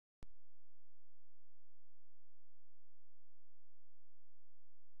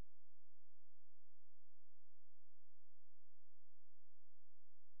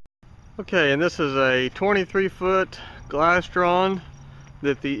Okay, and this is a 23-foot Glastron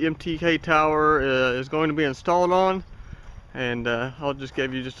that the MTK tower is going to be installed on. And I'll just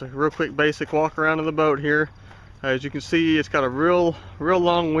give you just a real quick basic walk around of the boat here. As you can see, it's got a real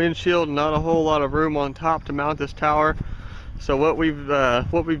long windshield, not a whole lot of room on top to mount this tower. So what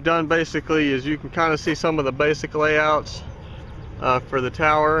we've done basically is you can kind of see some of the basic layouts for the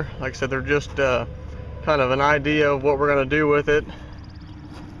tower. Like I said, they're just kind of an idea of what we're going to do with it.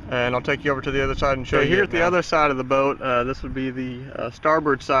 And I'll take you over to the other side and show you. Here at the other side of the boat, this would be the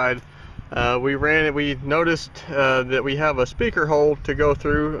starboard side. We noticed that we have a speaker hole to go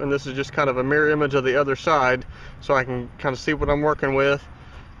through, and this is just kind of a mirror image of the other side, so I can kind of see what I'm working with.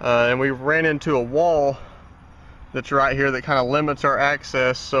 And we ran into a wall that's right here that kind of limits our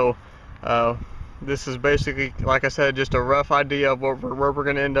access. So this is basically, like I said, just a rough idea of where we're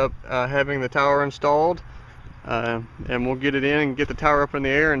going to end up having the tower installed. And we'll get it in and get the tower up in the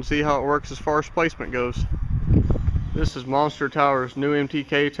air and see how it works as far as placement goes. This is Monster Tower's new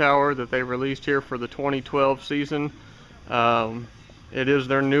MTK tower that they released here for the 2012 season. It is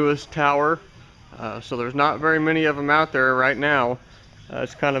their newest tower, so there's not very many of them out there right now.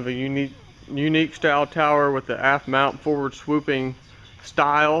 It's kind of a unique style tower with the aft mount forward swooping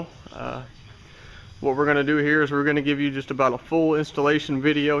style. What we're going to do here is we're going to give you just about a full installation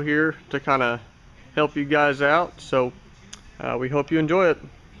video here to kind of help you guys out. So we hope you enjoy it.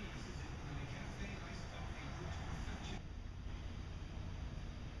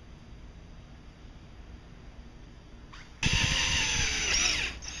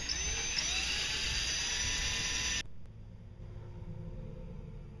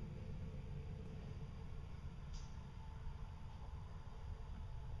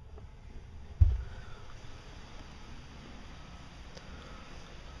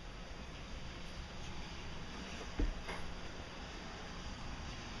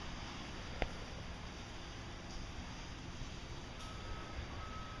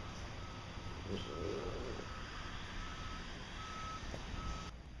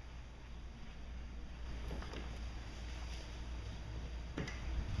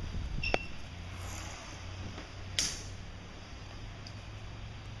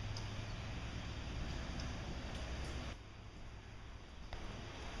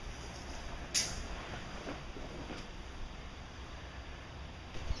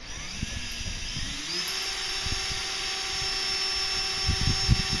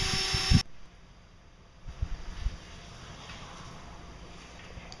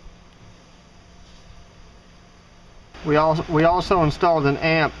 We also installed an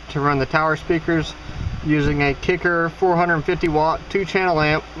amp to run the tower speakers using a Kicker 450 watt 2-channel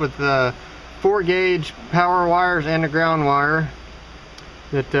amp with 4-gauge power wires and a ground wire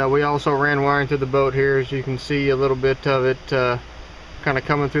that we also ran wiring through the boat here. As you can see a little bit of it kind of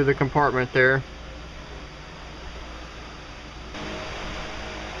coming through the compartment there.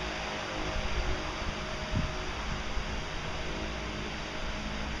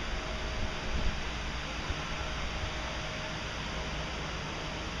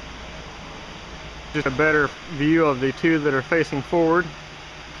 Just a better view of the two that are facing forward.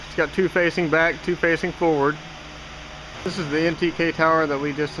 It's got two facing back, two facing forward. This is the MTK tower that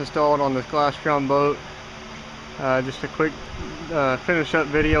we just installed on this Glastron boat. Just a quick finish up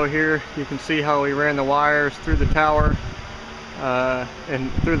video here. You can see how we ran the wires through the tower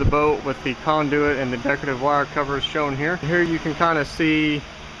and through the boat with the conduit and the decorative wire covers shown here. Here you can kind of see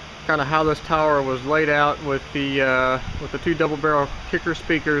kind of how this tower was laid out with the two double barrel Kicker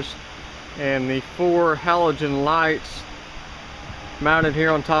speakers and the 4 halogen lights mounted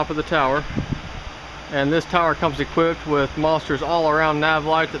here on top of the tower. And this tower comes equipped with Monster's all-around nav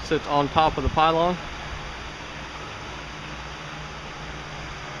light that sits on top of the pylon.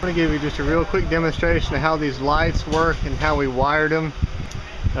 I'm going to give you just a real quick demonstration of how these lights work and how we wired them.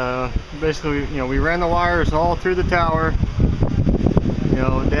 Basically, we ran the wires all through the tower,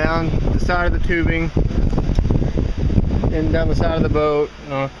 down the side of the tubing, and down the side of the boat,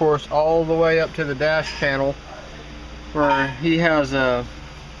 and of course all the way up to the dash panel where he has a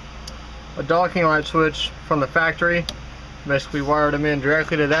docking light switch from the factory. Basically wired them in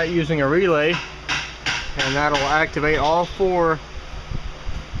directly to that using a relay, and that'll activate all 4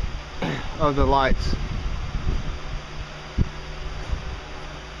 of the lights.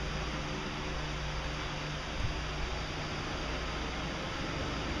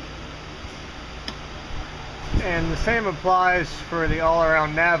 And the same applies for the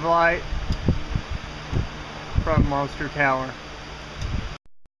all-around nav light from Monster Tower.